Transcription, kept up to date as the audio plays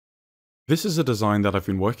This is a design that I've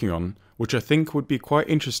been working on, which I think would be quite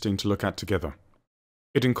interesting to look at together.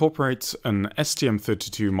 It incorporates an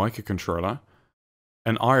STM32 microcontroller,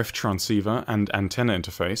 an RF transceiver and antenna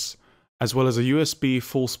interface, as well as a USB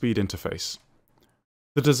full-speed interface.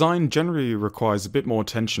 The design generally requires a bit more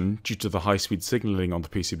attention due to the high-speed signaling on the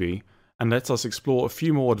PCB, and lets us explore a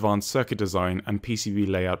few more advanced circuit design and PCB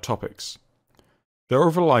layout topics. The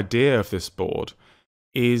overall idea of this board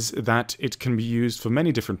is that it can be used for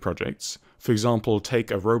many different projects. For example,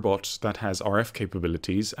 take a robot that has RF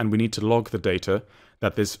capabilities and we need to log the data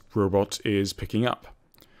that this robot is picking up.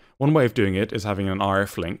 One way of doing it is having an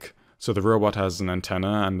RF link, so the robot has an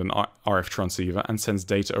antenna and an RF transceiver and sends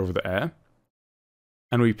data over the air.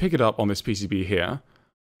 And we pick it up on this PCB here,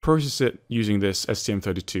 process it using this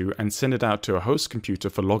STM32 and send it out to a host computer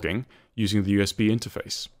for logging using the USB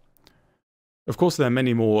interface. Of course, there are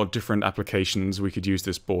many more different applications we could use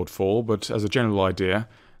this board for, but as a general idea,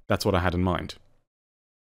 that's what I had in mind.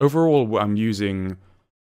 Overall, I'm using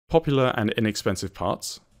popular and inexpensive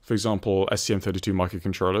parts, for example, STM32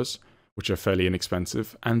 microcontrollers, which are fairly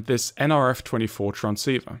inexpensive, and this NRF24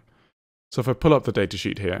 transceiver. So if I pull up the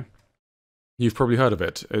datasheet here, you've probably heard of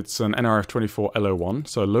it. It's an NRF24 LO1,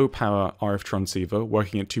 so a low-power RF transceiver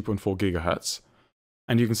working at 2.4 GHz.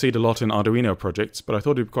 And you can see it a lot in Arduino projects, but I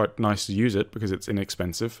thought it'd be quite nice to use it because it's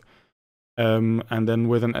inexpensive. And then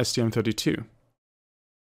with an STM32.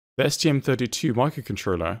 The STM32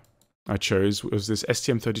 microcontroller I chose was this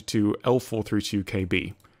STM32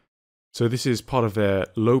 L432KB. So this is part of their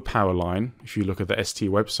low power line. If you look at the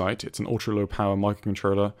ST website, it's an ultra low power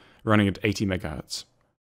microcontroller running at 80 MHz.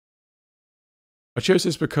 I chose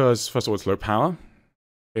this because, first of all, it's low power.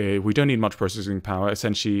 We don't need much processing power.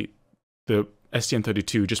 Essentially, the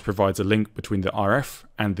STM32 just provides a link between the RF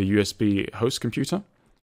and the USB host computer.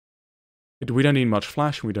 We don't need much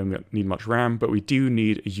flash, we don't need much RAM, but we do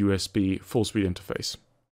need a USB full-speed interface.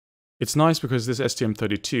 It's nice because this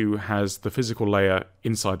STM32 has the physical layer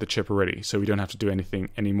inside the chip already, so we don't have to do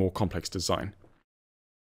any more complex design.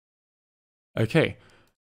 Okay,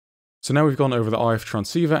 so now we've gone over the RF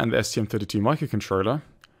transceiver and the STM32 microcontroller.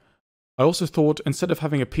 I also thought instead of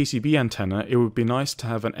having a PCB antenna, it would be nice to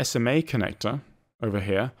have an SMA connector over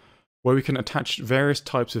here, where we can attach various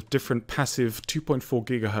types of different passive 2.4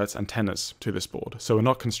 GHz antennas to this board, so we're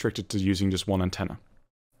not constricted to using just one antenna.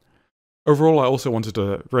 Overall, I also wanted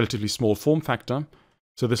a relatively small form factor,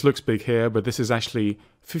 so this looks big here, but this is actually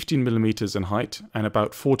 15 mm in height and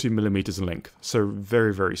about 40 mm in length, so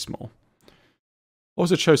very, very small. I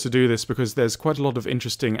also chose to do this because there's quite a lot of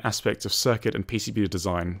interesting aspects of circuit and PCB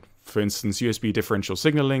design, for instance USB differential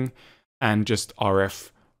signaling and just RF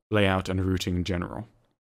layout and routing in general.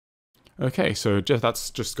 Okay, so that's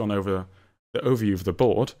just gone over the overview of the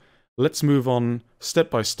board. Let's move on step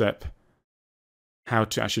by step how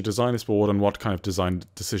to actually design this board and what kind of design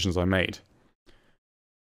decisions I made.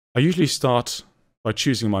 I usually start by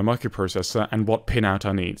choosing my microprocessor and what pinout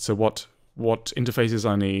I need, so what interfaces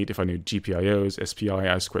I need, if I need GPIOs, SPI,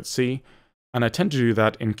 I2C, and I tend to do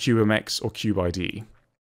that in CubeMX or CubeIDE.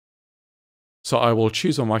 So I will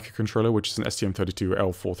choose a microcontroller, which is an STM32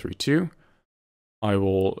 L432.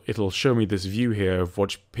 It'll show me this view here of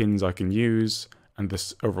which pins I can use and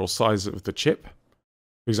this overall size of the chip.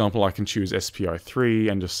 For example, I can choose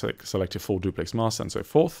SPI3 and just select a full duplex mask and so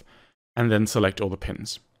forth, and then select all the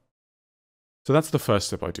pins. So that's the first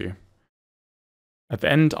step I do. At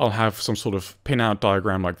the end, I'll have some sort of pinout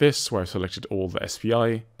diagram like this, where I've selected all the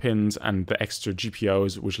SPI pins and the extra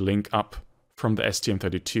GPIOs which link up from the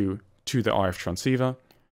STM32 to the RF transceiver.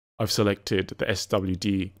 I've selected the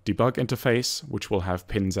SWD debug interface, which will have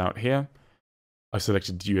pins out here. I've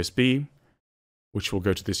selected USB, which will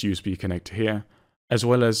go to this USB connector here, as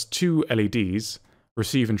well as two LEDs,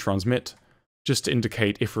 receive and transmit, just to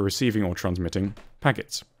indicate if we're receiving or transmitting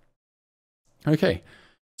packets. Okay.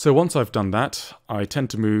 So once I've done that, I tend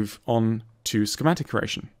to move on to schematic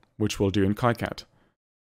creation, which we'll do in KiCad.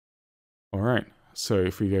 Alright, so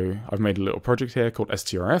if we go, I've made a little project here called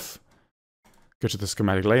STRF, go to the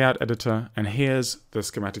schematic layout editor, and here's the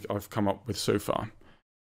schematic I've come up with so far.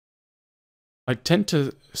 I tend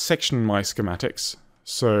to section my schematics,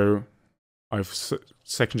 so I've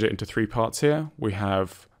sectioned it into three parts here. We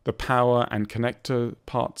have the power and connector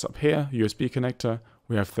parts up here, USB connector,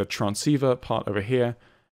 we have the transceiver part over here,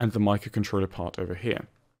 and the microcontroller part over here.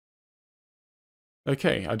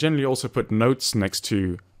 Okay, I generally also put notes next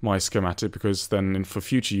to my schematic because then for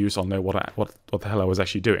future use I'll know what the hell I was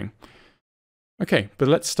actually doing. Okay, but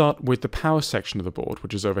let's start with the power section of the board,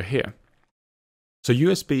 which is over here. So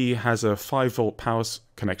USB has a 5-volt power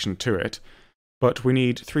connection to it, but we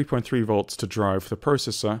need 3.3 volts to drive the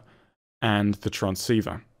processor and the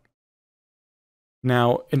transceiver.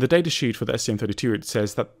 Now, in the datasheet for the STM32, it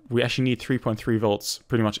says that we actually need 3.3 volts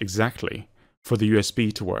pretty much exactly for the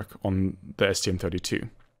USB to work on the STM32.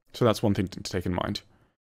 So that's one thing to take in mind.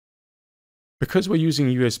 Because we're using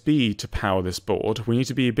USB to power this board, we need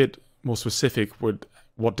to be a bit more specific with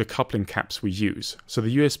what decoupling caps we use. So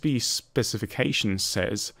the USB specification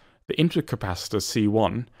says the input capacitor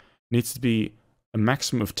C1 needs to be a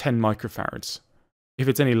maximum of 10 microfarads. If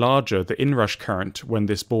it's any larger, the inrush current when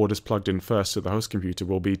this board is plugged in first to the host computer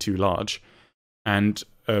will be too large, and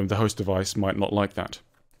the host device might not like that.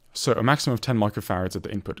 So a maximum of 10 microfarads at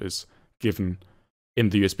the input is given in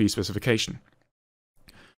the USB specification.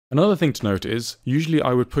 Another thing to note is, usually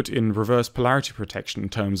I would put in reverse polarity protection in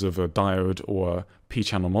terms of a diode or a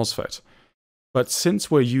P-channel MOSFET. But since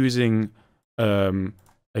we're using a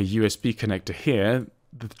USB connector here,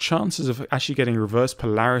 the chances of actually getting reverse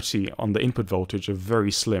polarity on the input voltage are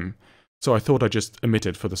very slim. So I thought I'd just omit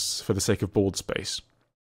it for the sake of board space.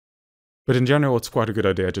 But in general, it's quite a good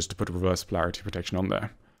idea just to put reverse polarity protection on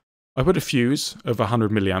there. I put a fuse of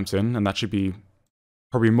 100 milliamps in, and that should be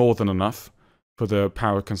probably more than enough for the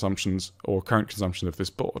power consumptions or current consumption of this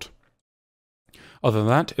board. Other than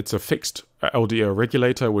that, it's a fixed LDO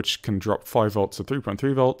regulator which can drop 5 volts to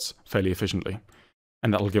 3.3 volts fairly efficiently.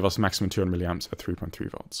 And that'll give us maximum 200 milliamps at 3.3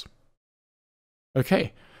 volts.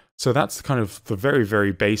 Okay, so that's kind of the very,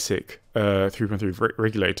 very basic 3.3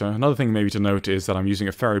 regulator. Another thing maybe to note is that I'm using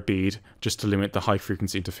a ferrite bead just to limit the high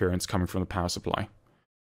frequency interference coming from the power supply.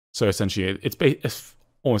 So essentially, it's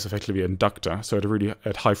almost effectively an inductor. So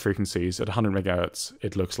at high frequencies, at 100 megahertz,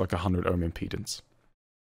 it looks like a 100 ohm impedance.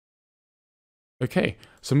 Okay,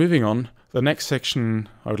 so moving on, the next section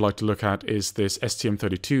I would like to look at is this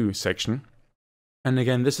STM32 section. And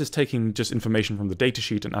again, this is taking just information from the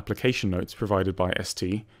datasheet and application notes provided by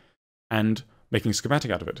ST and making a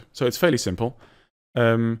schematic out of it. So it's fairly simple.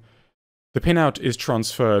 The pinout is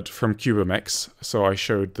transferred from CubeMX, so I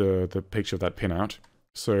showed the picture of that pinout.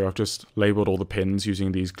 So I've just labeled all the pins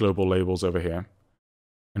using these global labels over here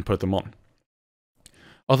and put them on.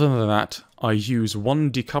 Other than that, I use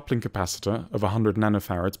one decoupling capacitor of 100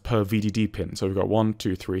 nanofarads per VDD pin. So we've got 1,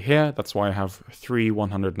 2, 3 here. That's why I have 3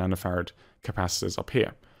 100 nanofarad capacitors up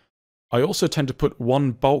here. I also tend to put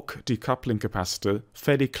one bulk decoupling capacitor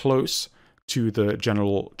fairly close to the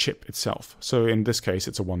general chip itself. So in this case,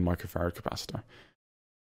 it's a 1 microfarad capacitor.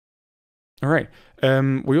 Alright,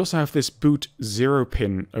 we also have this boot 0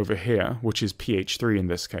 pin over here, which is PH3 in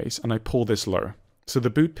this case, and I pull this low. So the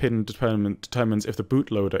boot pin determines if the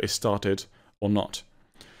bootloader is started or not.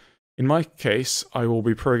 In my case, I will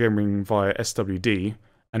be programming via SWD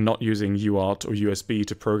and not using UART or USB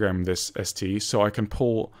to program this ST, so I can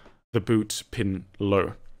pull the boot pin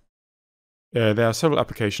low. There are several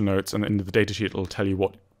application notes, and in the datasheet it will tell you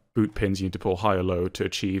what boot pins you need to pull high or low to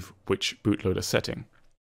achieve which bootloader setting.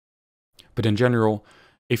 But in general,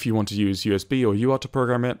 if you want to use USB or UART to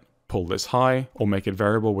program it, pull this high or make it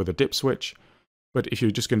variable with a dip switch. But if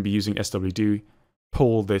you're just going to be using SWD,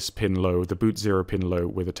 pull this pin low, the boot 0 pin low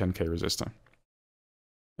with a 10K resistor.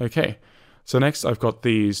 Okay, so next I've got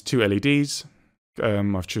these 2 LEDs.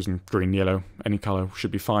 I've chosen green, yellow, any color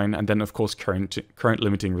should be fine. And then of course current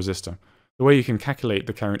limiting resistor. The way you can calculate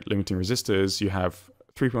the current limiting resistor is you have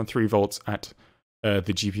 3.3 volts at the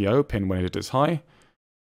GPIO pin when it is high.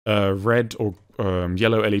 Red or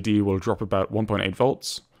yellow LED will drop about 1.8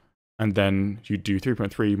 volts. And then you do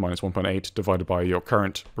 3.3 minus 1.8 divided by your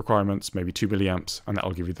current requirements, maybe 2 milliamps, and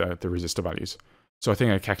that'll give you the resistor values. So I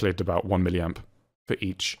think I calculated about 1 milliamp for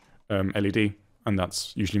each LED, and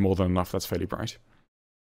that's usually more than enough. That's fairly bright.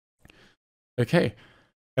 Okay.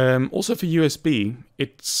 Also for USB,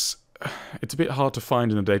 it's a bit hard to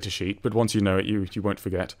find in the datasheet, but once you know it, you won't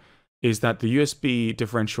forget, is that the USB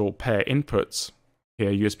differential pair inputs, here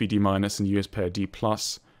USB D- and US pair D+,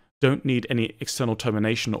 don't need any external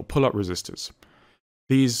termination or pull-up resistors.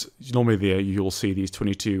 These, normally there you'll see these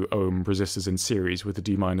 22 ohm resistors in series with the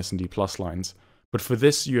D- and D+ lines. But for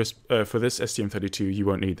this STM32, you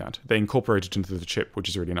won't need that. They incorporate it into the chip, which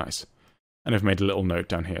is really nice. And I've made a little note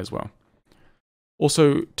down here as well.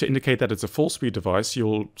 Also, to indicate that it's a full-speed device,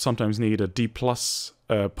 you'll sometimes need a D+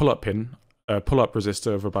 pull-up pin, a pull-up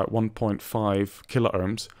resistor of about 1.5 kilo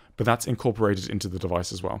ohms, but that's incorporated into the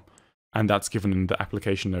device as well. And that's given in the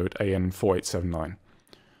application note AN4879.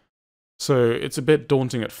 So it's a bit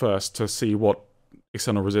daunting at first to see what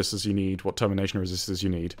external resistors you need, what termination resistors you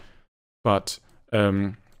need. But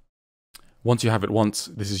once you have it once,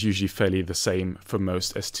 this is usually fairly the same for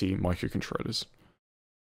most ST microcontrollers.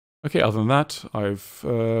 Okay, other than that,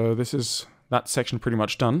 this is that section pretty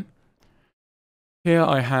much done. Here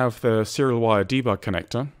I have the serial wire debug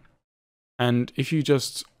connector. And if you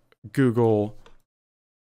just Google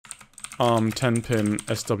ARM 10-pin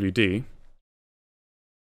SWD,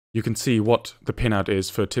 you can see what the pinout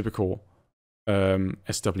is for a typical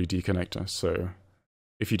SWD connector. So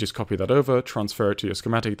if you just copy that over, transfer it to your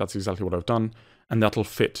schematic, that's exactly what I've done, and that'll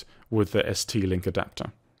fit with the ST-Link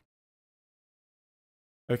adapter.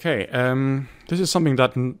 Okay, this is something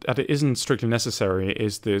that isn't strictly necessary,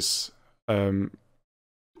 is this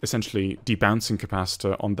essentially debouncing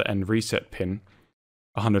capacitor on the end reset pin,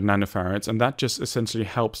 100 nanofarads, and that just essentially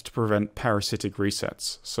helps to prevent parasitic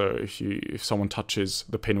resets. So if someone touches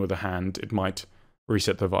the pin with a hand, it might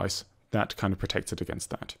reset the device. That kind of protects it against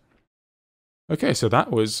that. Okay, so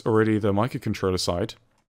that was already the microcontroller side.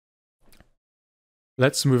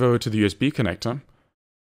 Let's move over to the USB connector.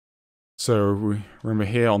 So remember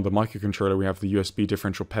here on the microcontroller we have the USB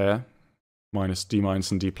differential pair, minus D-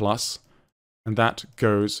 and D+, and that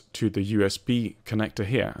goes to the USB connector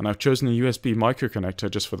here. And I've chosen a USB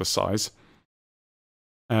microconnector just for the size.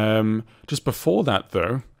 Just before that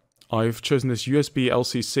though, I've chosen this USB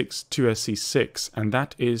LC6 2SC6, and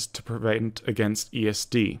that is to prevent against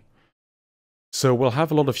ESD. So we'll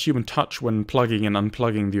have a lot of human touch when plugging and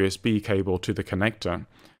unplugging the USB cable to the connector,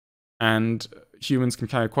 and humans can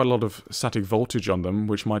carry quite a lot of static voltage on them,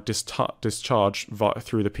 which might discharge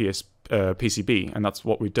through the PCB, and that's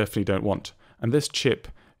what we definitely don't want. And this chip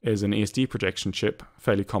is an ESD protection chip,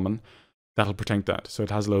 fairly common, that'll protect that. So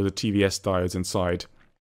it has loads of TVS diodes inside,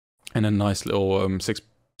 and a nice little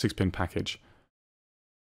six-pin package.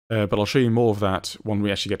 But I'll show you more of that when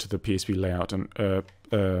we actually get to the PCB layout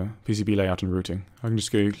and routing. I can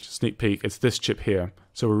just go sneak peek. It's this chip here.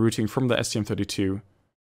 So we're routing from the STM32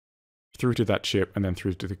 through to that chip and then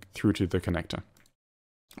through to the connector.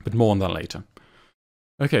 But more on that later.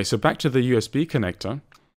 Okay, so back to the USB connector.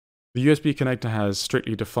 The USB connector has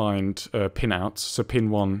strictly defined pin outs. So pin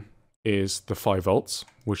 1 is the 5 volts,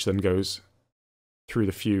 which then goes through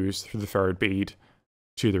the fuse, through the ferrite bead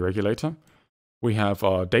to the regulator. We have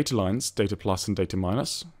our data lines, data plus and data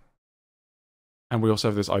minus. And we also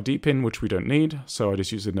have this ID pin, which we don't need, so I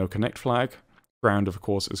just use the no connect flag. Ground, of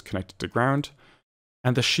course, is connected to ground.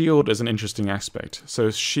 And the shield is an interesting aspect. So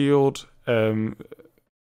shield, the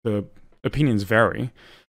opinions vary,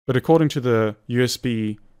 but according to the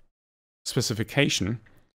USB specification,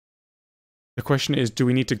 the question is, do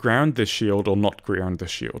we need to ground this shield or not ground this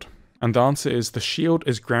shield? And the answer is the shield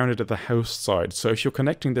is grounded at the host side. So if you're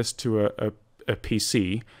connecting this to a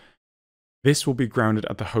PC, this will be grounded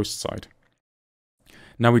at the host side.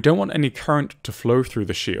 Now we don't want any current to flow through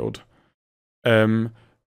the shield, because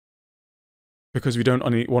we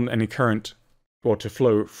don't want any current to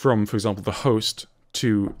flow from, for example, the host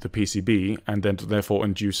to the PCB, and then to therefore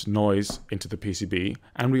induce noise into the PCB,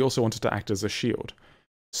 and we also want it to act as a shield.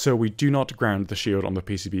 So we do not ground the shield on the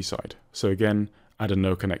PCB side. So again, add a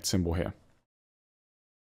no connect symbol here.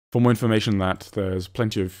 For more information on that, there's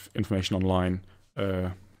plenty of information online.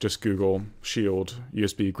 Just Google shield,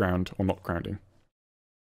 USB ground or not grounding.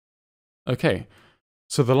 Okay,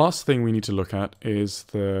 so the last thing we need to look at is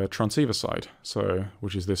the transceiver side,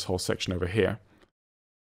 which is this whole section over here.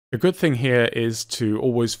 A good thing here is to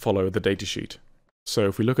always follow the datasheet. So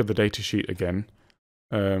if we look at the datasheet again,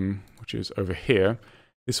 which is over here,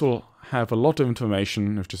 this will have a lot of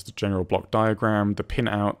information of just the general block diagram, the pin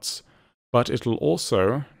outs, but it'll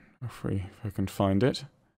also, if I can find it,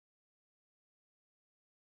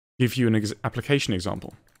 give you an application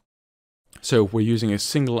example. So we're using a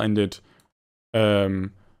single-ended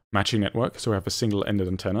matching network, so we have a single-ended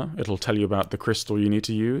antenna. It'll tell you about the crystal you need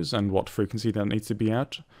to use and what frequency that needs to be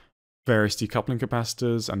at, various decoupling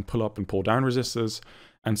capacitors and pull-up and pull-down resistors,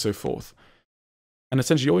 and so forth. And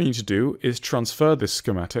essentially all you need to do is transfer this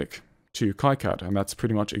schematic to KiCad, and that's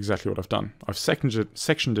pretty much exactly what I've done. I've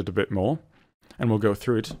sectioned it a bit more, and we'll go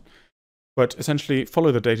through it. But essentially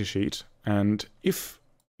follow the datasheet, and if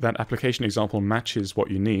that application example matches what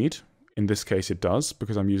you need, in this case it does,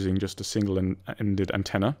 because I'm using just a single-ended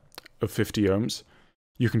antenna of 50 ohms,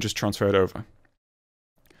 you can just transfer it over.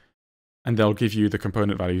 And they'll give you the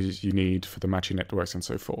component values you need for the matching networks and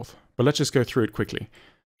so forth. But let's just go through it quickly.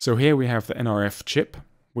 So here we have the NRF chip.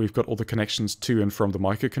 We've got all the connections to and from the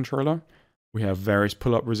microcontroller. We have various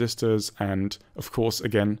pull-up resistors and, of course,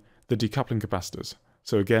 again, the decoupling capacitors.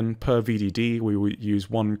 So again, per VDD, we will use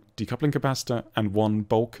one decoupling capacitor and one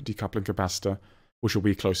bulk decoupling capacitor, which will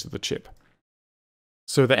be close to the chip.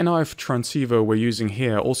 So the NRF transceiver we're using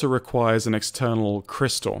here also requires an external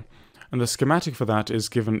crystal, and the schematic for that is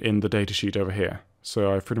given in the datasheet over here.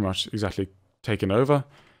 So I've pretty much exactly taken over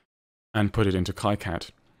and put it into KiCad.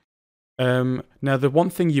 Now the one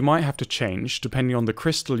thing you might have to change, depending on the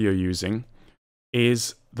crystal you're using,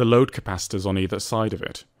 is the load capacitors on either side of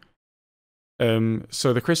it.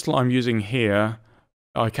 So the crystal I'm using here,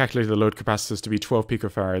 I calculated the load capacitors to be 12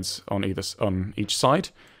 picofarads on each side.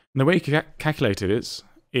 And the way you calculate it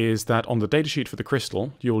is that on the datasheet for the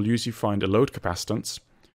crystal, you'll usually find a load capacitance.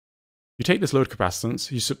 You take this load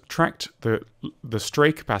capacitance, you subtract the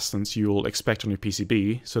stray capacitance you'll expect on your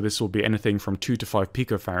PCB, so this will be anything from 2 to 5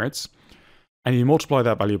 picofarads, and you multiply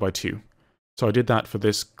that value by 2. So I did that for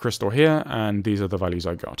this crystal here, and these are the values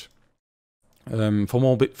I got. For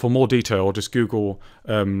more detail, just Google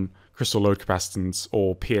crystal load capacitance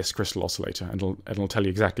or PS crystal oscillator, and it'll tell you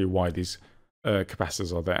exactly why these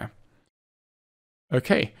capacitors are there.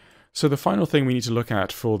 Okay, so the final thing we need to look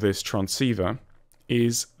at for this transceiver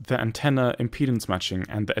is the antenna impedance matching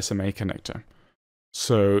and the SMA connector.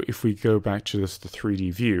 So if we go back to the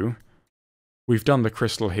 3D view, we've done the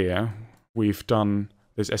crystal here, we've done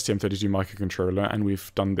this STM32 microcontroller, and we've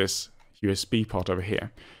done this USB part over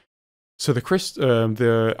here. So the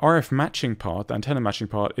RF matching part, the antenna matching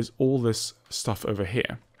part, is all this stuff over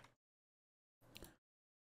here.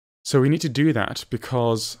 So we need to do that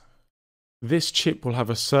because this chip will have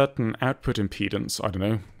a certain output impedance, I don't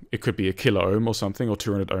know, it could be a kilo ohm or something, or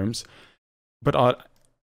 200 ohms. But our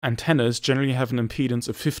antennas generally have an impedance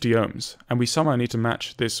of 50 ohms, and we somehow need to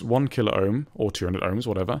match this 1 kilo ohm, or 200 ohms,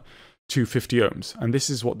 whatever, to 50 ohms. And this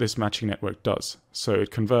is what this matching network does. So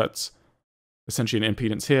it converts essentially an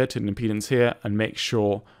impedance here to an impedance here, and makes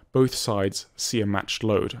sure both sides see a matched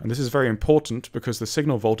load. And this is very important because the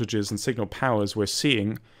signal voltages and signal powers we're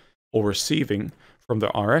seeing or receiving from the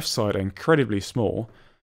RF side are incredibly small,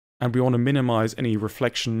 and we want to minimize any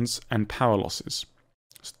reflections and power losses.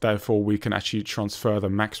 So therefore, we can actually transfer the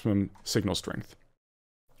maximum signal strength.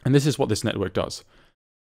 And this is what this network does.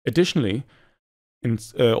 Additionally, it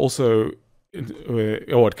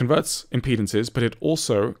converts impedances, but it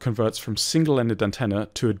also converts from single-ended antenna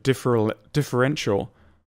to a differential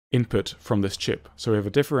input from this chip. So we have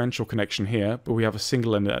a differential connection here, but we have a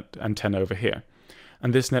single-ended antenna over here.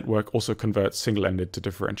 And this network also converts single-ended to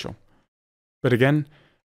differential. But again,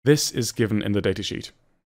 this is given in the datasheet.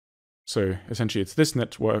 So essentially it's this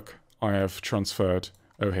network I have transferred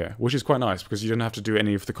over here, which is quite nice because you don't have to do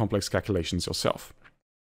any of the complex calculations yourself.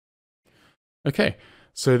 Okay,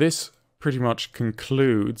 so this pretty much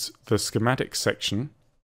concludes the schematic section.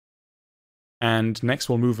 And next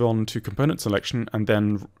we'll move on to component selection and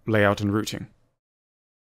then layout and routing.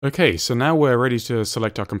 Okay, so now we're ready to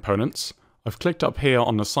select our components. I've clicked up here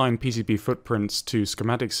on Assign PCB Footprints to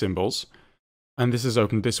Schematic Symbols, and this has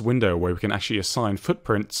opened this window where we can actually assign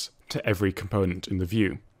footprints to every component in the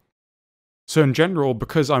view. So in general,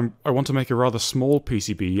 because I want to make a rather small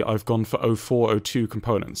PCB, I've gone for 0402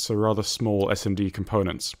 components, so rather small SMD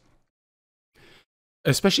components.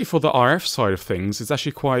 Especially for the RF side of things, it's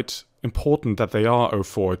actually quite important that they are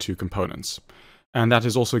 0402 components. And that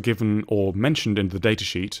is also given or mentioned in the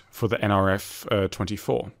datasheet for the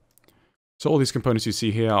NRF24. So all these components you see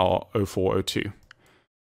here are 0402.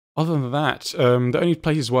 Other than that, the only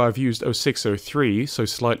places where I've used 0603, so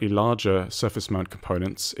slightly larger surface mount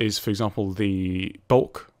components, is, for example, the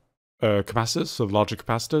bulk capacitors, so the larger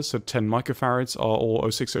capacitors, so 10 microfarads are all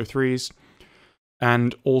 0603s,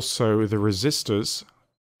 and also the resistors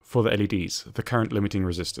for the LEDs, the current limiting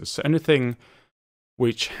resistors. So anything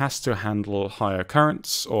which has to handle higher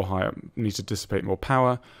currents or needs to dissipate more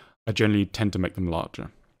power, I generally tend to make them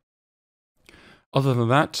larger. Other than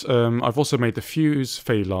that, I've also made the fuse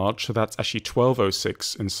fairly large, so that's actually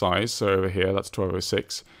 1206 in size, so over here that's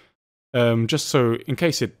 1206. Just so in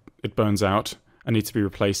case it burns out and needs to be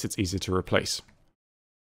replaced, it's easy to replace.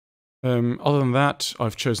 Other than that,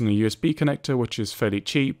 I've chosen a USB connector, which is fairly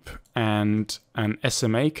cheap, and an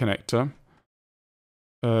SMA connector,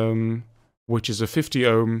 which is a 50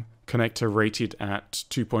 ohm connector rated at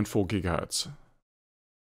 2.4 gigahertz.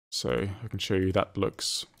 So I can show you that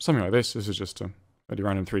looks something like this. This is just a very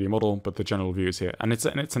random 3D model, but the general view is here. And it's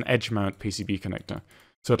an edge mount PCB connector.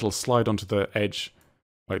 So it'll slide onto the edge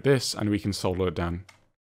like this, and we can solder it down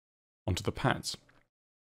onto the pads.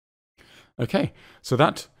 Okay, so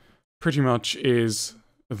that pretty much is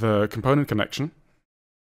the component connection.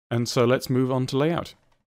 And so let's move on to layout.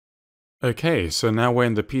 Okay, so now we're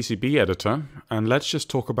in the PCB editor, and let's just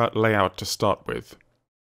talk about layout to start with.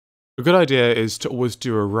 A good idea is to always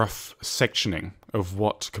do a rough sectioning of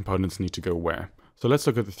what components need to go where. So let's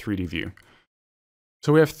look at the 3D view.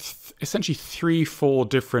 So we have essentially 3-4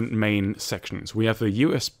 different main sections. We have the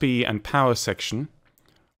USB and power section,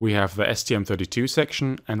 we have the STM32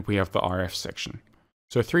 section, and we have the RF section.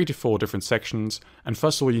 So 3 to 4 different sections, and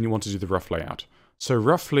first of all you want to do the rough layout. So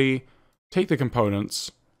roughly take the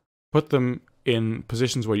components, put them in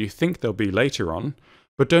positions where you think they'll be later on,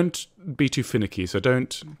 But don't be too finicky, so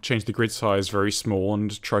don't change the grid size very small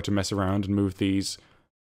and try to mess around and move these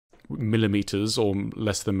millimeters or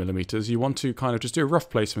less than millimeters. You want to kind of just do a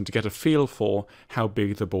rough placement to get a feel for how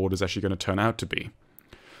big the board is actually going to turn out to be.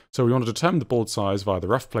 So we want to determine the board size via the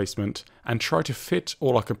rough placement and try to fit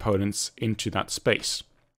all our components into that space.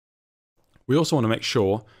 We also want to make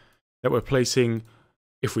sure that we're placing,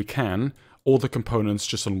 if we can, all the components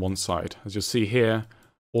just on one side. As you'll see here,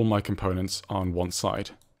 all my components are on one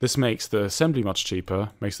side. This makes the assembly much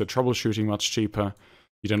cheaper, makes the troubleshooting much cheaper.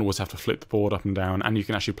 You don't always have to flip the board up and down, and you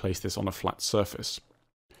can actually place this on a flat surface.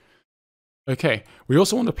 Okay, we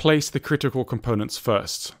also want to place the critical components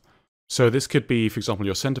first. So this could be, for example,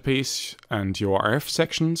 your centerpiece and your RF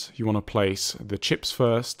sections. You want to place the chips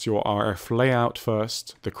first, your RF layout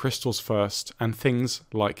first, the crystals first, and things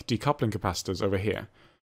like decoupling capacitors over here.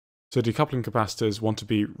 So decoupling capacitors want to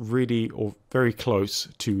be really or very close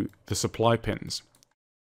to the supply pins.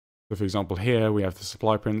 So for example here we have the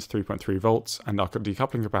supply pins, 3.3 volts, and our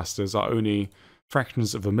decoupling capacitors are only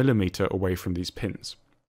fractions of a millimeter away from these pins.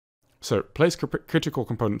 So place critical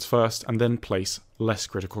components first and then place less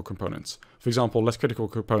critical components. For example, less critical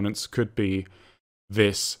components could be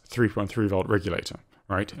this 3.3 volt regulator,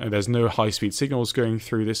 right? And there's no high-speed signals going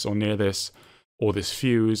through this or near this, or this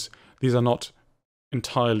fuse. These are not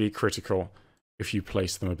entirely critical if you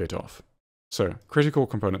place them a bit off. So critical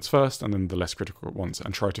components first and then the less critical ones,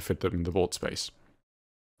 and try to fit them in the board space.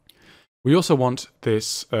 We also want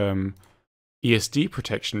this ESD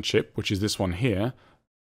protection chip, which is this one here,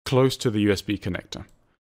 close to the USB connector.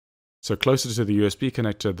 So closer to the USB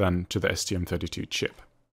connector than to the STM32 chip.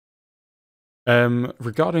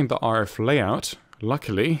 Regarding the RF layout,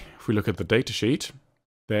 luckily, if we look at the datasheet,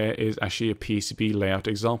 there is actually a PCB layout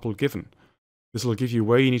example given. This will give you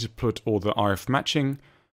where you need to put all the RF matching,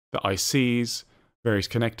 the ICs, various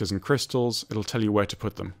connectors and crystals. It'll tell you where to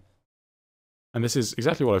put them. And this is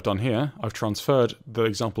exactly what I've done here. I've transferred the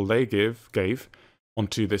example they gave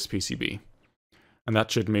onto this PCB. And that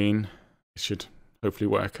should mean it should hopefully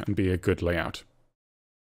work and be a good layout.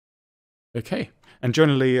 Okay, and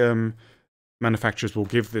generally manufacturers will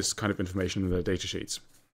give this kind of information in their datasheets.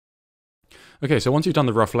 Okay, so once you've done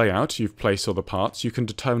the rough layout, you've placed all the parts, you can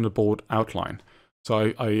determine the board outline.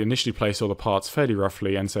 So I initially placed all the parts fairly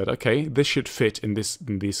roughly and said, okay, this should fit in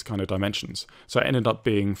these kind of dimensions. So it ended up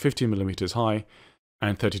being 15 millimeters high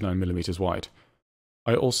and 39 millimeters wide.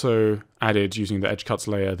 I also added, using the edge cuts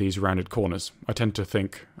layer, these rounded corners. I tend to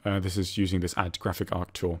think, this is using this add graphic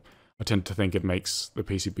arc tool, I tend to think it makes the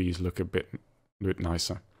PCBs look a bit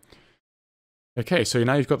nicer. Okay, so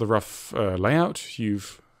now you've got the rough layout,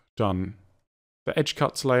 you've done the edge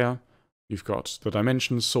cuts layer, you've got the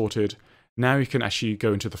dimensions sorted. Now you can actually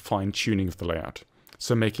go into the fine tuning of the layout.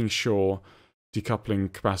 So making sure decoupling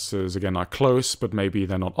capacitors again are close, but maybe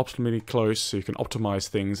they're not optimally close, so you can optimize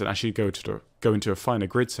things and actually go into a finer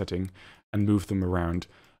grid setting and move them around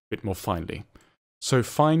a bit more finely. So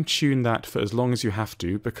fine tune that for as long as you have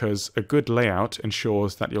to, because a good layout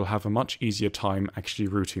ensures that you'll have a much easier time actually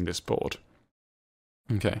routing this board.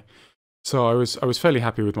 Okay. So I was fairly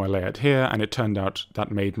happy with my layout here, and it turned out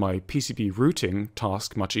that made my PCB routing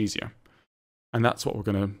task much easier. And that's what we're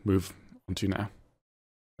going to move on to now.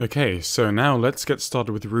 Okay, so now let's get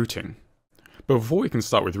started with routing. But before we can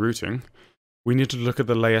start with routing, we need to look at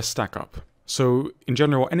the layer stack up. So in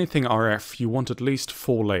general, anything RF, you want at least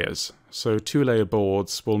 4 layers. So 2-layer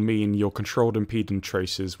boards will mean your controlled impedance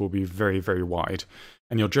traces will be very, very wide,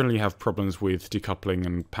 and you'll generally have problems with decoupling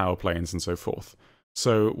and power planes and so forth.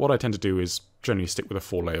 So what I tend to do is generally stick with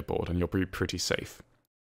a 4-layer board, and you'll be pretty safe.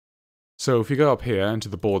 So if you go up here into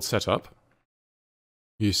the board setup,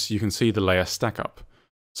 you can see the layer stack up.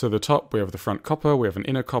 So at the top we have the front copper, we have an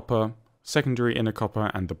inner copper, secondary inner copper,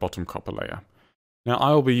 and the bottom copper layer. Now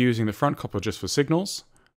I will be using the front copper just for signals,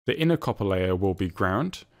 the inner copper layer will be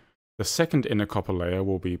ground, the second inner copper layer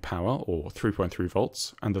will be power, or 3.3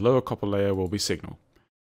 volts, and the lower copper layer will be signal.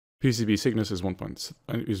 PCB signal is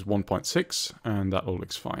 1.6, and that all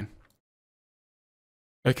looks fine.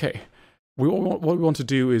 Okay, what we want to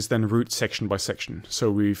do is then route section by section.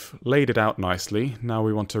 So we've laid it out nicely. Now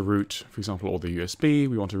we want to route, for example, all the USB,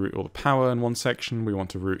 we want to route all the power in one section, we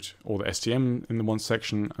want to route all the STM in the one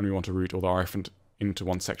section, and we want to route all the RF into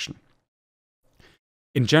one section.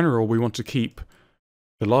 In general, we want to keep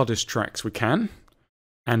the largest tracks we can,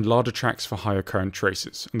 and larger tracks for higher current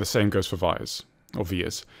traces, and the same goes for vias, or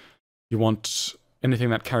vias. You want anything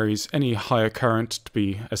that carries any higher current to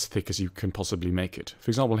be as thick as you can possibly make it.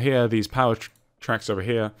 For example, here, these power tracks over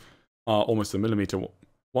here are almost 1 millimeter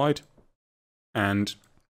wide, and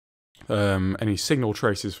any signal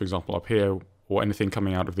traces, for example, up here, or anything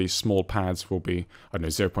coming out of these small pads will be, I don't know,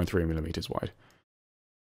 0.3 millimeters wide.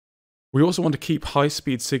 We also want to keep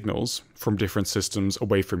high-speed signals from different systems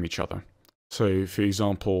away from each other. So, for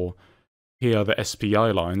example, here are the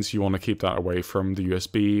SPI lines. You want to keep that away from the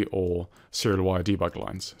USB or serial wire debug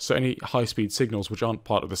lines. So any high-speed signals which aren't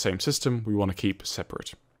part of the same system, we want to keep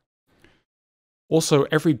separate. Also,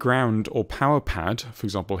 every ground or power pad, for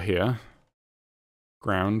example here,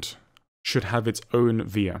 ground, should have its own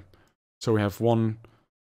via. So we have one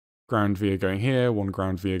ground via going here, one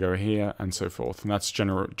ground via going here, and so forth. And that's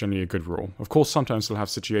generally a good rule. Of course, sometimes you'll have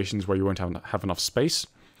situations where you won't have enough space,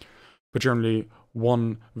 but generally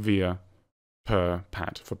one via per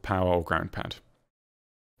pad for power or ground pad.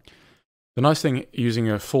 The nice thing using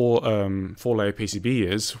a four-layer PCB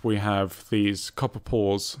is we have these copper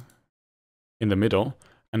pores in the middle,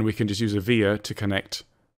 and we can just use a via to connect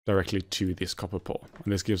directly to this copper pore.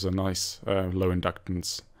 And this gives a nice low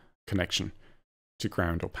inductance connection to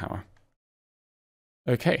ground or power.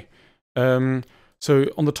 Okay, so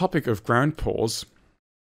on the topic of ground pores,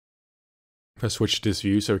 if I switch to this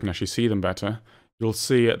view so we can actually see them better, you'll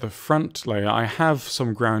see at the front layer I have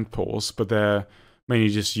some ground pores, but they're mainly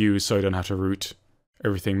just used so I don't have to route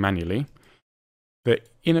everything manually.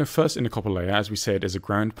 The first inner copper layer, as we said, is a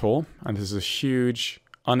ground pore, and this is a huge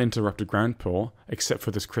uninterrupted ground pore, except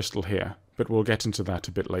for this crystal here, but we'll get into that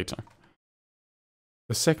a bit later.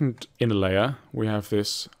 The second inner layer, we have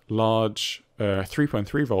this large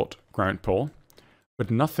 3.3 volt ground pore,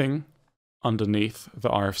 but nothing underneath the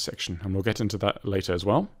RF section, and we'll get into that later as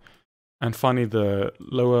well. And finally, the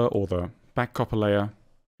lower or the back copper layer,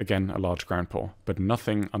 again a large ground pore, but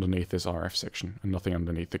nothing underneath this RF section and nothing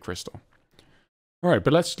underneath the crystal. All right,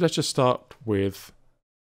 but let's just start with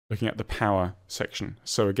looking at the power section.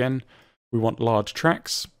 So again, we want large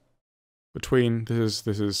tracks between. This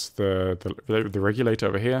is the regulator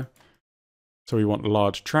over here. So we want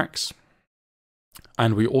large tracks,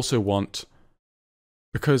 and we also want,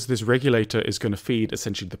 because this regulator is going to feed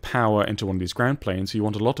essentially the power into one of these ground planes, you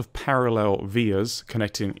want a lot of parallel vias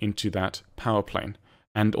connecting into that power plane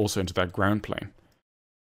and also into that ground plane.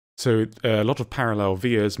 So a lot of parallel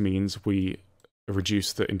vias means we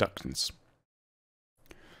reduce the inductance.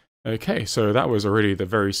 Okay, so that was already the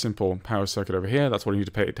very simple power circuit over here. That's what you need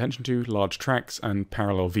to pay attention to: large tracks and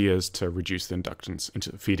parallel vias to reduce the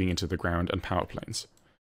inductance feeding into the ground and power planes.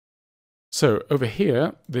 So over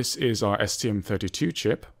here, this is our STM32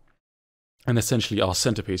 chip, and essentially our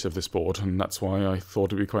centerpiece of this board, and that's why I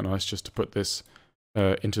thought it would be quite nice just to put this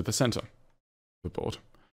into the center of the board.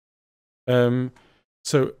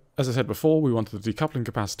 So as I said before, we wanted the decoupling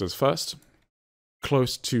capacitors first,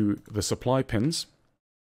 close to the supply pins,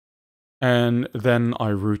 and then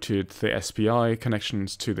I routed the SPI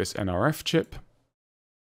connections to this NRF chip,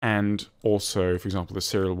 and also, for example, the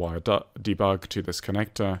serial wire debug to this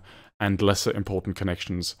connector, and lesser important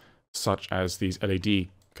connections such as these LED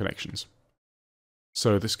connections.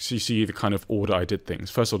 So you see the kind of order I did things.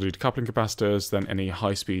 First I'll do decoupling capacitors, then any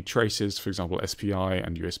high-speed traces, for example SPI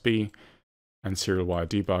and USB, and serial wire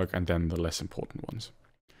debug, and then the less important ones.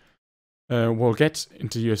 We'll get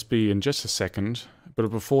into USB in just a second, but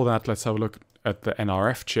before that let's have a look at the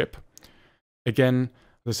NRF chip. Again,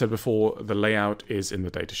 as I said before, the layout is in the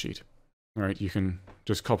datasheet. All right, you can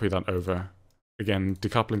just copy that over. Again,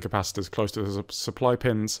 decoupling capacitors close to the supply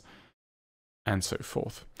pins, and so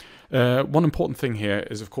forth. One important thing here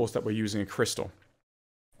is, of course, that we're using a crystal.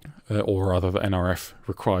 Or rather, the NRF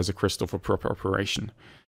requires a crystal for proper operation.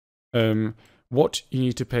 What you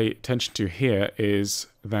need to pay attention to here is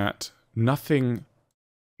that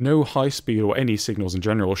no high speed or any signals in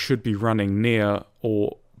general should be running near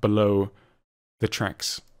or below the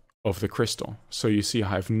tracks of the crystal. So you see I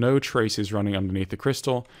have no traces running underneath the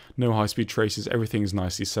crystal, no high-speed traces, everything is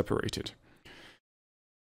nicely separated.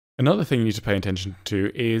 Another thing you need to pay attention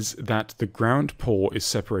to is that the ground pore is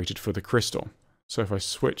separated for the crystal. So if I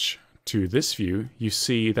switch to this view, you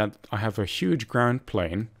see that I have a huge ground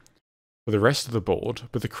plane for the rest of the board,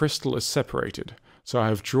 but the crystal is separated. So I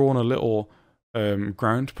have drawn a little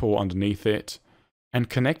ground pore underneath it and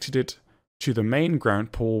connected it to the main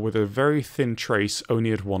ground pore with a very thin trace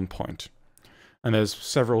only at one point. And there's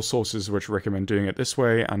several sources which recommend doing it this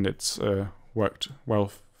way, and it's worked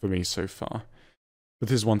well for me so far. But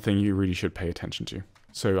this is one thing you really should pay attention to.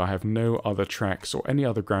 So I have no other tracks or any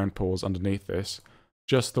other ground pores underneath this,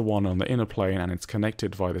 just the one on the inner plane, and it's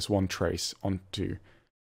connected via this one trace onto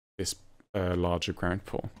this larger ground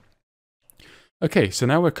pore. Okay, so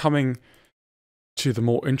now we're coming to the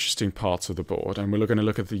more interesting parts of the board, and we're going to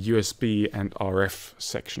look at the USB and RF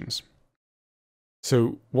sections.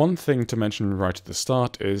 So one thing to mention right at the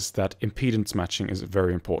start is that impedance matching is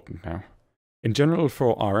very important now. In general,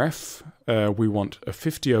 for RF, we want a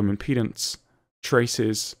 50 ohm impedance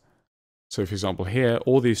traces. So for example here,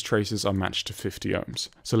 all these traces are matched to 50 ohms.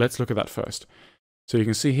 So let's look at that first. So you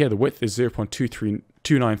can see here the width is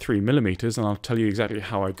 0.293 millimeters, and I'll tell you exactly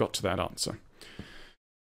how I got to that answer.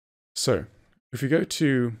 So if you go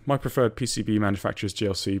to my preferred PCB manufacturer's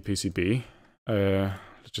GLC PCB,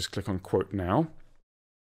 let's just click on quote now,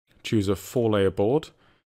 choose a 4-layer board,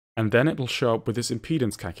 and then it'll show up with this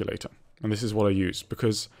impedance calculator. And this is what I use,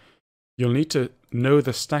 because you'll need to know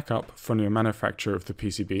the stack up from your manufacturer of the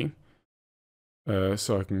PCB.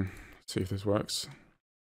 So I can see if this works.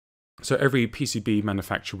 So every PCB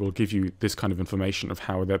manufacturer will give you this kind of information of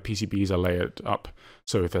how their PCBs are layered up.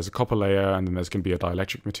 So if there's a copper layer, and then there's going to be a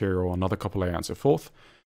dielectric material, another copper layer, and so forth.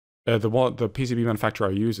 The PCB manufacturer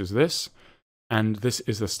I use is this, and this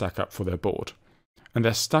is the stack up for their board. And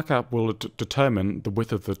their stack up will determine the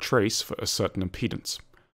width of the trace for a certain impedance.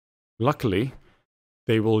 Luckily,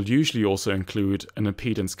 they will usually also include an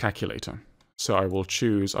impedance calculator. So I will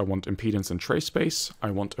choose, I want impedance and trace space. I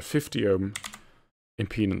want a 50 ohm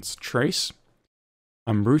impedance trace.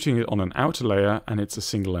 I'm routing it on an outer layer, and it's a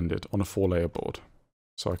single-ended on a 4-layer board.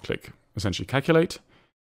 So I click essentially calculate.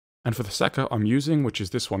 And for the stack up I'm using, which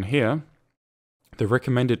is this one here, the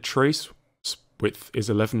recommended trace width is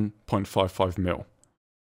 11.55 mil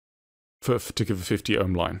to give a 50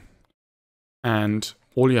 ohm line. And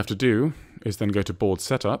all you have to do is then go to board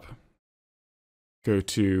setup, go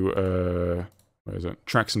to where is it?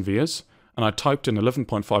 Tracks and vias, and I typed in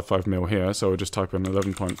 11.55 mil here, so I'll just type in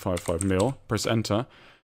 11.55 mil, press enter,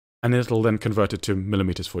 and it'll then convert it to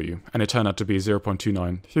millimeters for you, and it turned out to be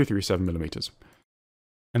 0.29337 millimeters.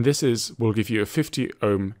 And this will give you a 50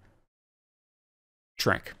 ohm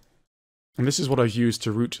track. And this is what I've used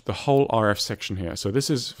to route the whole RF section here. So this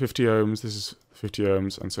is 50 ohms, this is 50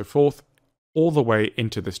 ohms, and so forth, all the way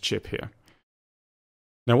into this chip here.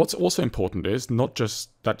 Now what's also important is not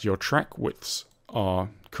just that your track widths are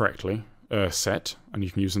correctly set, and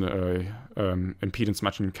you can use an impedance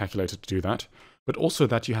matching calculator to do that, but also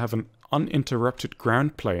that you have an uninterrupted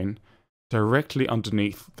ground plane directly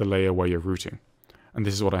underneath the layer where you're routing. And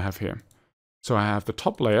this is what I have here. So I have the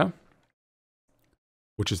top layer,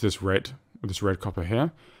 which is this red copper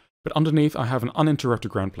here, but underneath I have an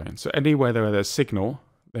uninterrupted ground plane. So anywhere there's signal,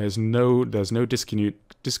 there's no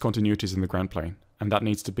discontinuities in the ground plane, and that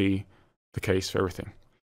needs to be the case for everything.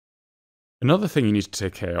 Another thing you need to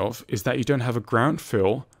take care of is that you don't have a ground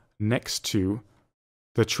fill next to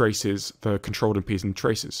the traces, the controlled impedance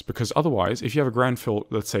traces, because otherwise, if you have a ground fill,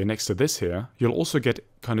 let's say next to this here, you'll also get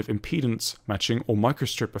kind of impedance matching or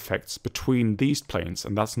microstrip effects between these planes,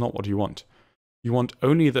 and that's not what you want. You want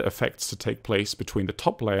only the effects to take place between the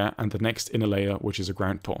top layer and the next inner layer, which is a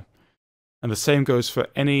ground pole. And the same goes for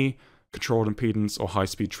any controlled impedance or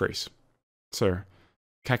high-speed trace. So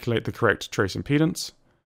calculate the correct trace impedance,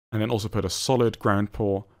 and then also put a solid ground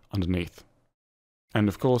pole underneath. And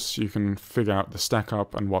of course, you can figure out the stack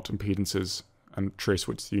up and what impedances and trace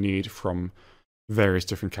widths you need from various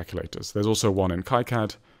different calculators. There's also one in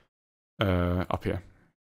KiCad up here.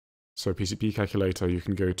 So PCB calculator, you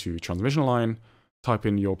can go to transmission line, type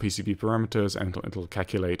in your PCB parameters, and it'll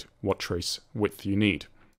calculate what trace width you need.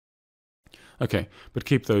 Okay, but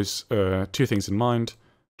keep those two things in mind,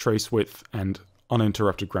 trace width and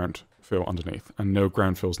uninterrupted ground fill underneath, and no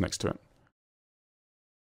ground fills next to it.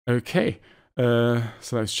 Okay, so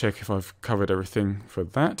let's check if I've covered everything for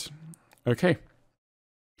that. Okay.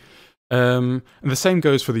 And the same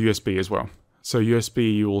goes for the USB as well. So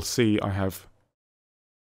USB, you will see I have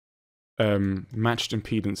matched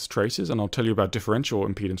impedance traces, and I'll tell you about differential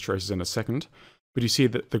impedance traces in a second. But you see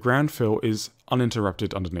that the ground fill is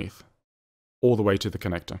uninterrupted underneath, all the way to the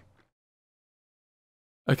connector.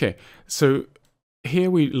 Okay, so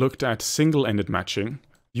here we looked at single-ended matching.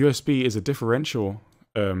 USB is a differential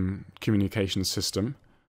communication system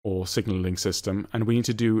or signaling system, and we need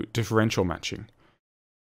to do differential matching.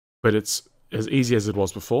 But it's as easy as it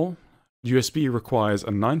was before. USB requires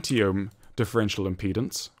a 90 ohm differential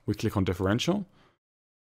impedance. We click on differential.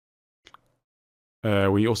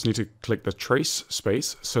 We also need to click the trace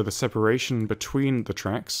space, so the separation between the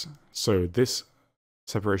tracks, so this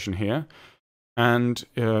separation here. And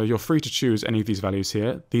you're free to choose any of these values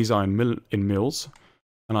here. These are in mils,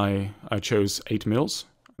 and I chose 8 mils.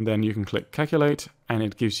 And then you can click calculate, and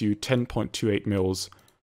it gives you 10.28 mils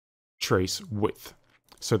trace width.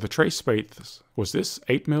 So the trace space was this,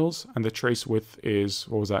 8 mils, and the trace width is,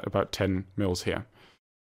 what was that, about 10 mils here.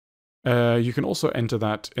 You can also enter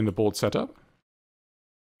that in the board setup,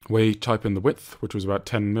 where you type in the width, which was about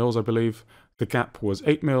 10 mils, I believe. The gap was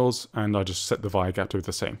 8 mils, and I just set the via gap to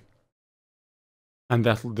the same. and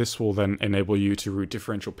this will then enable you to route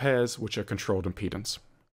differential pairs, which are controlled impedance.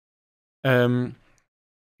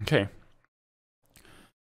 Okay.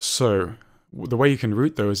 So the way you can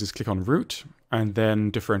route those is click on route, and then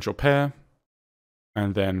differential pair,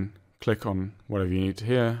 and then click on whatever you need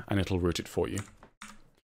here, and it'll route it for you.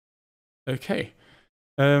 Okay.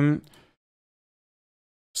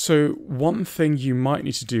 So one thing you might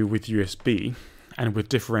need to do with USB and with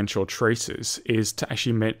differential traces is to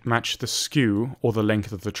actually match the skew or the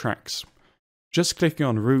length of the tracks. Just clicking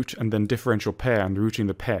on route and then differential pair and routing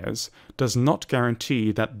the pairs does not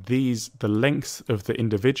guarantee that the length of the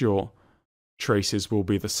individual traces will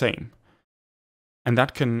be the same. And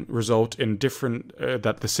that can result in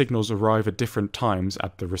that the signals arrive at different times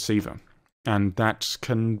at the receiver. And that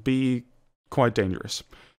can be quite dangerous.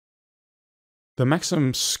 The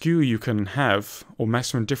maximum skew you can have, or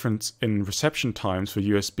maximum difference in reception times for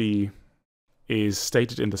USB, is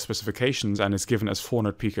stated in the specifications and is given as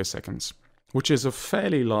 400 picoseconds, which is a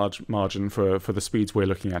fairly large margin for the speeds we're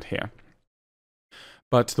looking at here.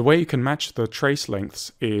 But the way you can match the trace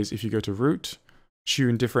lengths is if you go to route,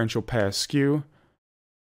 tune differential pair skew,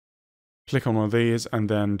 click on one of these, and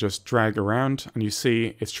then just drag around, and you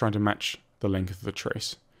see it's trying to match the length of the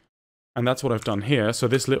trace. And that's what I've done here. So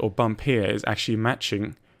this little bump here is actually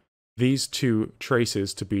matching these two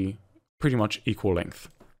traces to be pretty much equal length.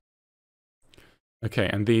 Okay,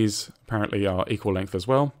 and these apparently are equal length as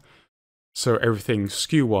well. So everything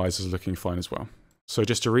skew-wise is looking fine as well. So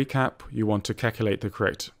just to recap, you want to calculate the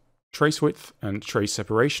correct trace width and trace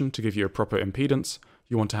separation to give you a proper impedance.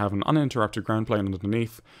 You want to have an uninterrupted ground plane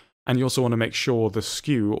underneath. And you also want to make sure the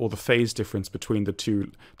skew or the phase difference between the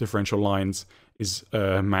two differential lines is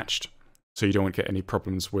matched, so you don't get any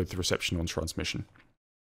problems with reception on transmission.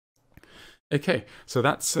 Okay, so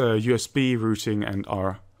that's USB routing and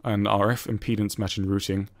RF impedance matching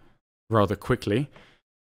routing rather quickly.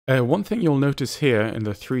 One thing you'll notice here in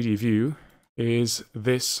the 3D view is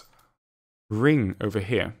this ring over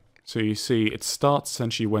here. So you see it starts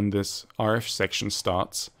essentially when this RF section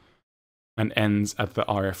starts and ends at the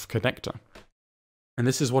RF connector. And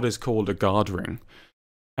this is what is called a guard ring.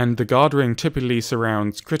 And the guard ring typically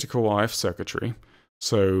surrounds critical RF circuitry,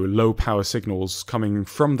 so low power signals coming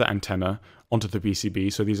from the antenna onto the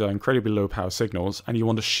PCB. So these are incredibly low power signals, and you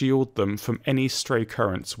want to shield them from any stray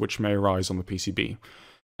currents which may arise on the PCB.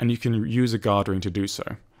 And you can use a guard ring to do so.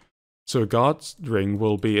 So a guard ring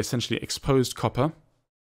will be essentially exposed copper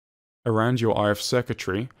around your RF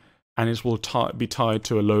circuitry, and it will be tied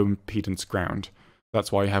to a low impedance ground.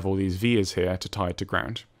 That's why you have all these vias here to tie it to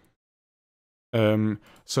ground.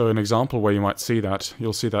 So an example where you might see that,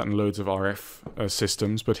 you'll see that in loads of RF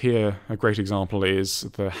systems, but here a great example is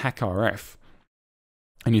the hack RF.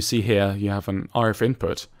 And you see here you have an RF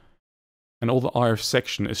input, and all the RF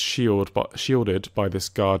section is shielded by this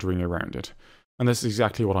guard ring around it. And this is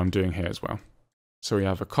exactly what I'm doing here as well. So we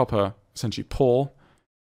have a copper, essentially pole,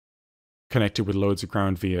 connected with loads of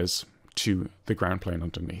ground vias to the ground plane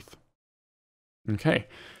underneath. Okay,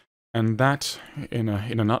 and that, in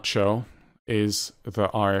a nutshell, is the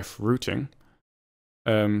RF routing.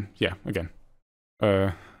 Yeah, again,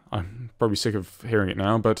 I'm probably sick of hearing it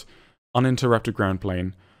now, but uninterrupted ground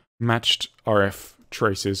plane, matched RF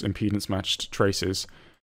traces, impedance matched traces,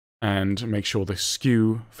 and make sure the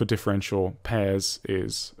skew for differential pairs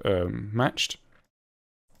is matched.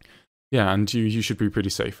 Yeah, and you should be pretty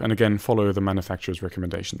safe. And again, follow the manufacturer's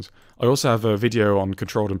recommendations. I also have a video on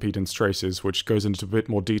controlled impedance traces, which goes into a bit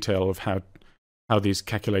more detail of how these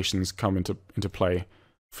calculations come into play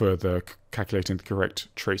for calculating the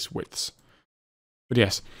correct trace widths. But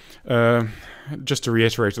yes, just to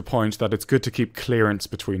reiterate the point that it's good to keep clearance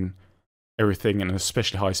between everything, and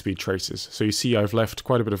especially high-speed traces. So you see I've left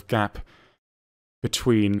quite a bit of gap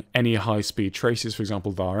between any high-speed traces, for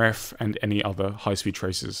example the RF, and any other high-speed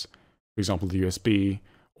traces, for example the USB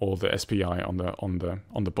or the SPI on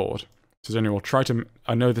the board. So then we'll try to,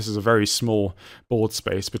 I know this is a very small board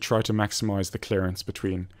space, but try to maximize the clearance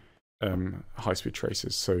between high-speed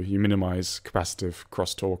traces, so you minimize capacitive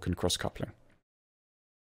crosstalk and cross-coupling.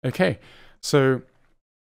 Okay, so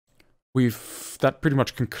that pretty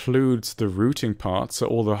much concludes the routing part. So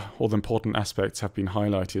all the important aspects have been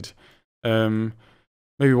highlighted.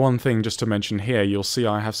 Maybe one thing just to mention here, you'll see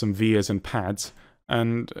I have some vias and pads,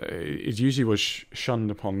 and it usually was shunned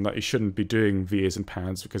upon that you shouldn't be doing vias and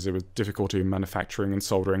pads because there was difficulty in manufacturing and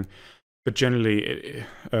soldering. But generally,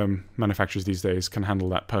 manufacturers these days can handle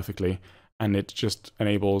that perfectly, and it just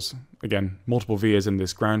enables, again, multiple vias in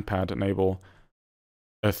this ground pad enable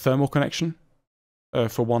a thermal connection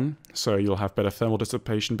for one, so you'll have better thermal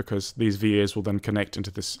dissipation because these vias will then connect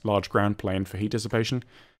into this large ground plane for heat dissipation.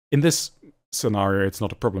 In this scenario, it's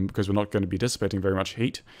not a problem because we're not going to be dissipating very much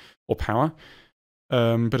heat or power.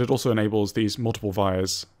 But it also enables these multiple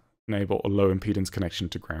vias, enable a low impedance connection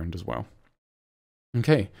to ground as well.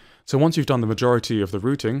 Okay, so once you've done the majority of the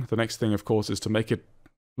routing, the next thing, of course, is to make it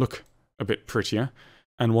look a bit prettier.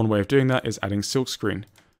 And one way of doing that is adding silkscreen.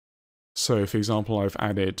 So, for example, I've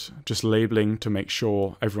added just labeling to make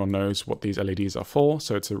sure everyone knows what these LEDs are for.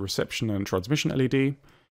 So it's a reception and transmission LED.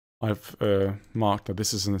 I've marked that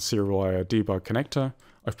this is a serial wire debug connector.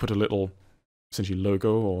 I've put a little, essentially,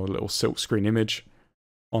 logo or a little silkscreen image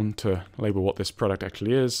on to label what this product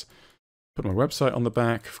actually is. Put my website on the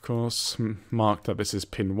back, of course. Marked that this is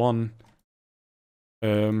pin 1.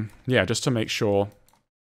 Yeah, just to make sure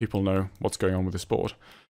people know what's going on with this board.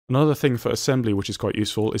 Another thing for assembly, which is quite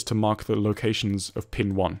useful, is to mark the locations of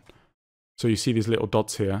pin 1. So you see these little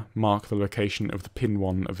dots here, mark the location of the pin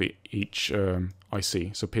 1 of each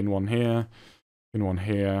IC. So pin 1 here,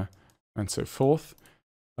 and so forth.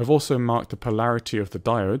 I've also marked the polarity of the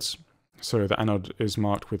diodes. So the anode is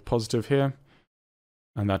marked with positive here,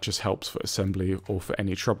 and that just helps for assembly or for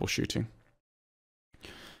any troubleshooting.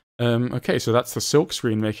 Okay, so that's the silk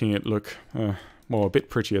screen, making it look a bit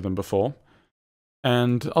prettier than before.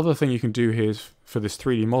 And the other thing you can do here is for this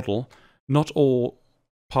 3D model, not all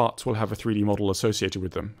parts will have a 3D model associated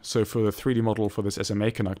with them. So for the 3D model for this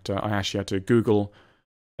SMA connector, I actually had to Google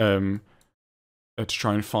to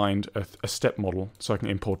try and find a step model so I can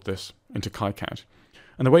import this into KiCad.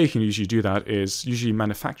 And the way you can usually do that is, usually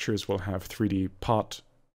manufacturers will have 3D part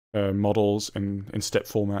models in step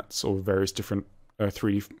formats or various different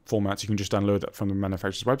 3D formats. You can just download that from the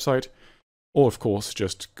manufacturer's website, or of course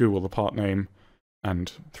just Google the part name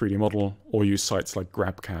and 3D model, or use sites like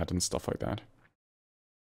GrabCAD and stuff like that.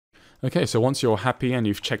 Okay, so once you're happy and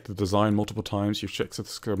you've checked the design multiple times, you've checked the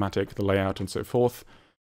schematic, the layout, and so forth,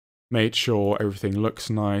 made sure everything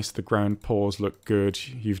looks nice, the ground pores look good,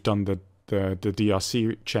 you've done the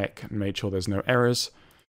DRC check and made sure there's no errors,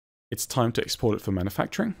 it's time to export it for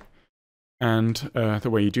manufacturing. And the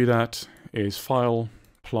way you do that is File,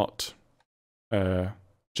 Plot,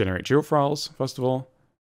 Generate GeoFiles, first of all.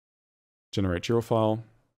 Generate GeoFile,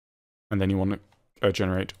 and then you want to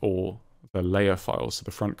generate all the layer files, so the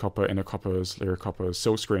front copper, inner coppers, layer coppers,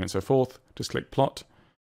 silkscreen, and so forth. Just click Plot,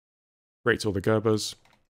 creates all the Gerbers,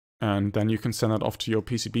 and then you can send that off to your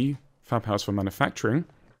PCB fab house for manufacturing.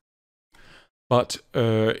 But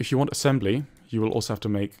if you want assembly, you will also have to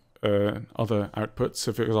make other outputs.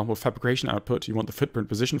 So for example, fabrication output, you want the footprint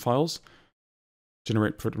position files.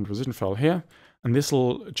 Generate footprint position file here, and this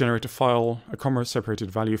will generate a file, a comma separated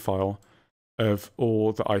value file of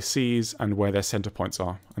all the ICs and where their center points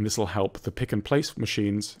are. And this will help the pick and place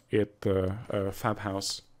machines at the fab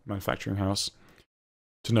house, manufacturing house,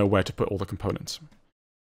 to know where to put all the components.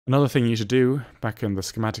 Another thing you need to do, back in the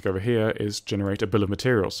schematic over here, is generate a bill of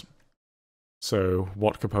materials. So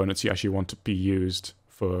what components you actually want to be used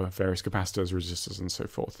for various capacitors, resistors, and so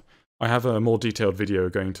forth. I have a more detailed video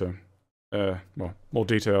going to, more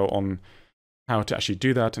detail on how to actually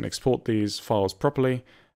do that and export these files properly.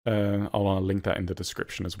 I'll link that in the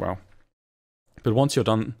description as well. But once you're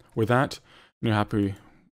done with that, and you're happy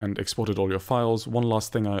and exported all your files, one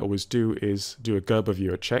last thing I always do is do a Gerber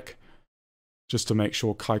viewer check, just to make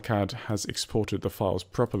sure KiCad has exported the files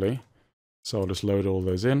properly. So I'll just load all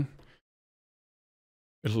those in.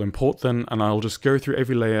 It'll import them, and I'll just go through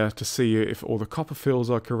every layer to see if all the copper fills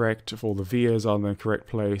are correct, if all the vias are in the correct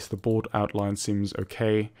place, the board outline seems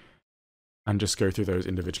okay, and just go through those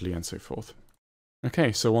individually and so forth.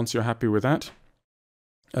 Okay, so once you're happy with that,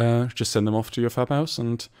 just send them off to your fab house,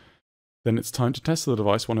 and then it's time to test the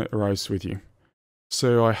device when it arrives with you.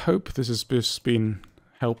 So I hope this has just been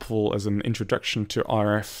helpful as an introduction to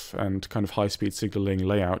RF and kind of high-speed signaling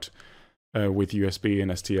layout with USB and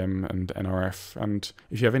STM and NRF. And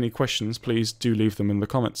if you have any questions, please do leave them in the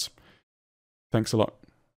comments. Thanks a lot.